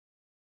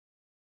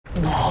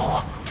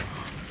No.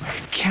 I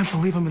can't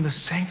believe I'm in the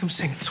sanctum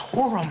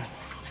sanctorum.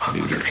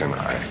 Neither can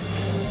I.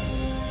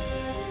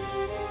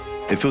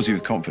 It fills you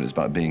with confidence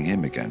about being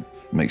him again.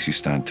 Makes you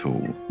stand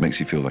tall, makes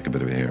you feel like a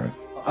bit of a hero.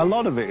 A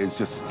lot of it is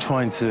just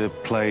trying to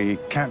play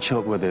catch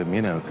up with him,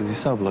 you know, because he's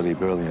so bloody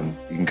brilliant.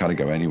 You can kind of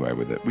go anywhere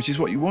with it, which is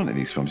what you want in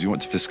these films. You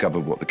want to discover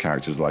what the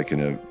character's like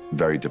in a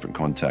very different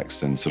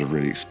context and sort of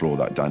really explore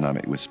that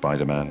dynamic with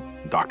Spider-Man.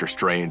 Doctor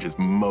Strange is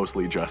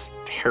mostly just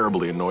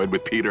terribly annoyed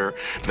with Peter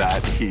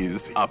that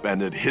he's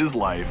upended his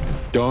life.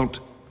 Don't.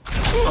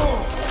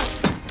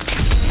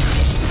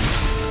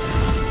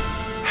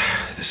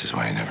 This is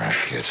why you never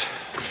have kids.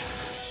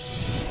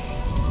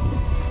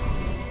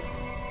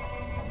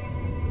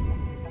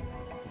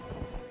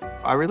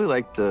 I really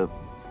like the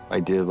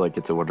idea of, like,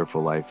 It's a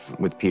Wonderful Life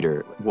with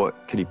Peter.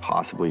 What could he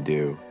possibly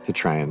do to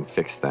try and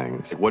fix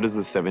things? What is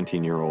the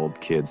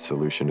 17-year-old kid's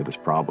solution to this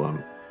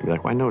problem? He'd be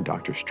like, well, I know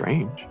Doctor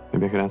Strange.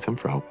 Maybe I could ask him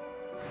for help.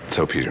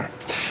 So, Peter,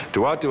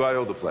 to what do I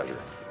owe the pleasure?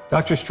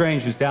 Dr.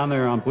 Strange is down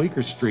there on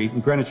Bleecker Street in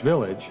Greenwich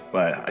Village.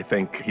 But I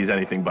think he's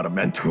anything but a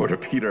mentor to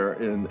Peter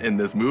in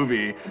this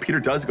movie. Peter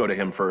does go to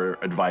him for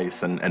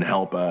advice and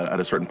help at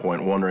a certain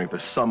point, wondering if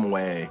there's some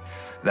way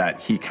that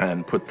he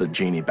can put the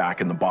genie back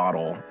in the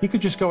bottle. He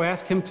could just go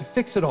ask him to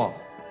fix it all.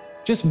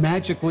 Just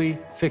magically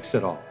fix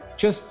it all.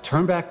 Just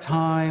turn back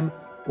time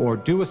or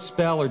do a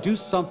spell or do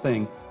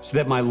something so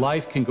that my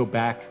life can go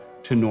back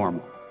to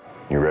normal.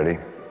 You ready?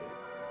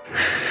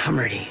 I'm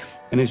ready.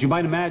 And as you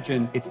might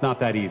imagine, it's not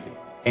that easy.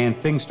 And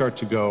things start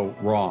to go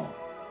wrong.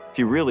 If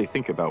you really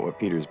think about what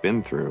Peter's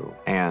been through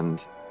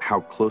and how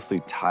closely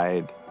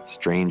tied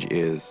Strange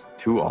is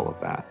to all of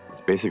that,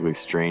 it's basically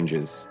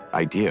Strange's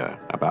idea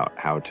about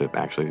how to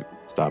actually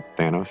stop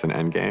Thanos in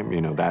Endgame.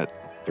 You know,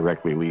 that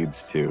directly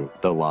leads to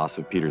the loss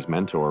of Peter's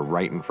mentor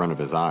right in front of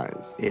his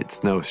eyes.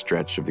 It's no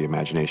stretch of the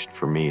imagination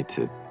for me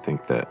to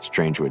think that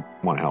Strange would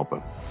want to help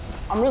him.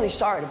 I'm really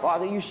sorry to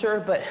bother you,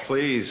 sir, but...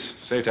 Please,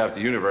 safe to have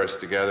the universe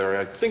together.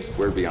 I think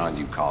we're beyond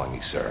you calling me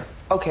sir.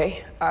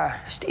 Okay,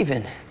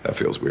 Stephen. That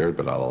feels weird,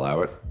 but I'll allow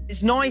it.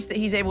 It's nice that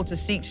he's able to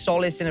seek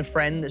solace in a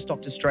friend that's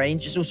Doctor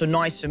Strange. It's also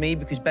nice for me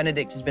because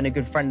Benedict has been a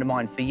good friend of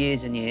mine for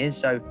years and years,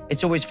 so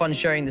it's always fun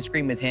sharing the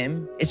screen with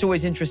him. It's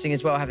always interesting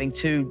as well having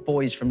two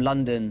boys from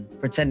London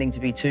pretending to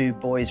be two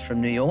boys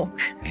from New York.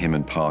 Him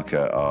and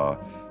Parker are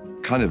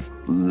kind of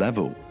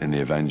level in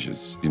the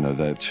Avengers. You know,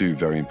 they're two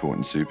very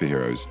important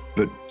superheroes,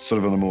 but sort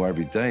of on a more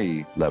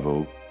everyday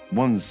level,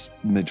 one's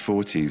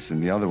mid-40s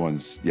and the other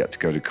one's yet to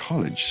go to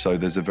college. So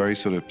there's a very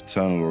sort of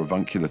paternal or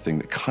avuncular thing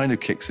that kind of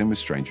kicks in with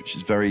Strange, which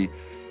is very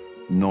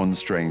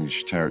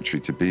non-Strange territory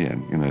to be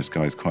in. You know, this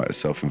guy's quite a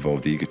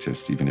self-involved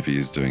egotist, even if he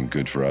is doing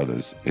good for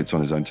others. It's on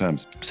his own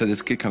terms. So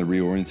this kid kind of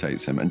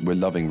reorientates him, and we're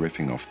loving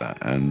riffing off that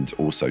and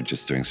also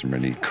just doing some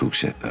really cool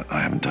shit that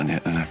I haven't done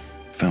yet in a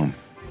film.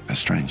 That's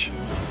Strange.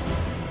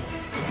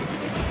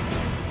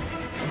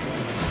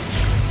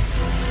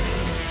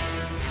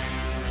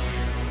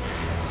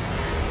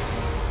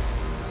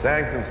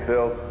 Sanctum's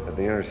built at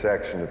the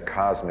intersection of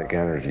cosmic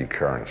energy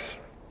currents.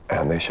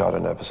 And they shot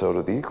an episode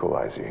of The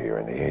Equalizer here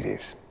in the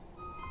 80s.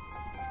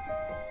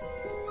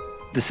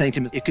 The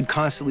sanctum, it could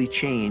constantly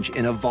change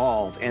and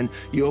evolve, and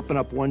you open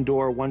up one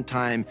door one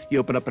time, you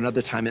open up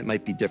another time, it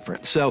might be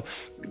different. So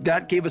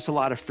that gave us a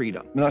lot of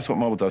freedom. And that's what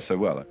Marvel does so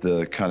well.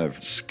 The kind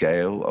of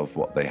scale of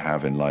what they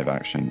have in live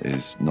action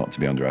is not to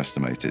be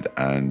underestimated,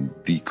 and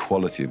the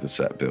quality of the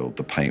set build,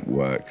 the paint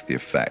work, the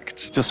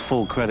effects. Just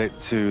full credit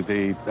to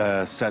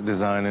the set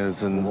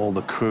designers and all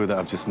the crew that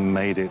have just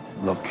made it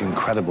look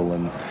incredible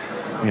and,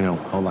 you know,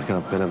 like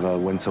a bit of a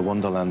winter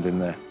wonderland in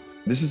there.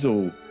 This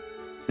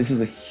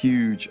is a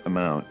huge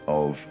amount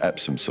of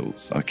Epsom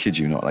salts. I kid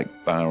you not, like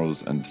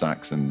barrels and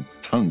sacks and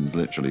tons,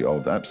 literally,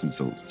 of Epsom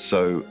salts.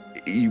 So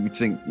you would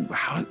think,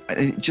 how? And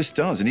it just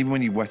does. And even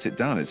when you wet it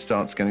down, it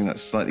starts getting that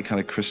slightly kind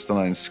of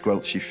crystalline,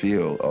 squelchy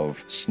feel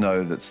of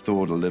snow that's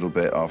thawed a little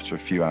bit after a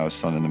few hours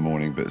sun in the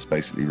morning, but it's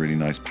basically really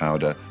nice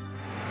powder.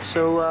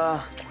 So,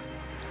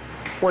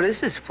 what is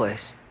this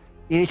place?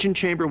 The ancient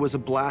chamber was a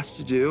blast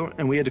to do,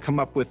 and we had to come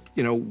up with,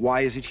 you know,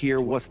 why is it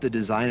here? What's the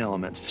design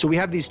elements? So we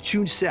have these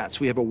two sets.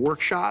 We have a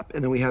workshop,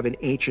 and then we have an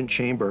ancient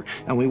chamber,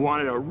 and we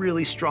wanted a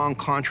really strong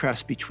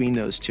contrast between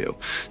those two.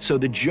 So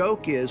the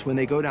joke is when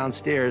they go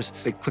downstairs,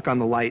 they click on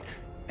the light,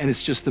 and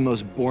it's just the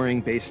most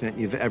boring basement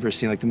you've ever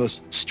seen, like the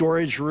most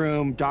storage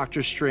room,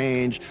 Doctor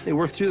Strange. They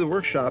work through the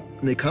workshop,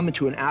 and they come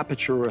into an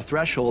aperture or a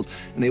threshold,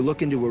 and they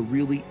look into a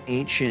really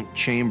ancient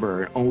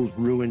chamber, an old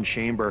ruined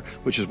chamber,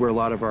 which is where a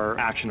lot of our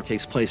action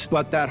takes place.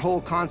 But that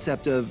whole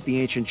concept of the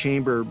ancient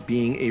chamber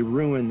being a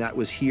ruin that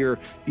was here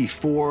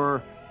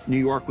before New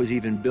York was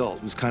even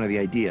built was kind of the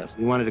idea.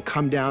 We wanted to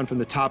come down from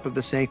the top of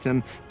the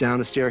sanctum, down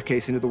the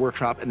staircase into the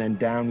workshop, and then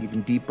down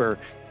even deeper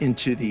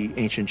into the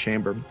ancient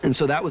chamber. And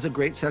so that was a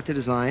great set to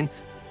design.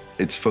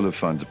 It's full of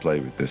fun to play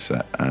with this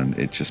set, and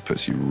it just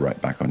puts you right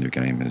back on your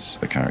game as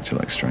a character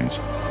like Strange.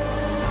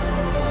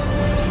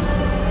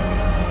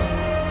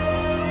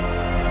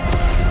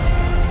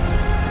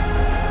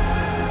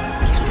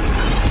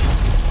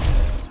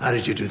 How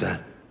did you do that?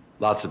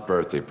 Lots of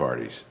birthday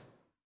parties.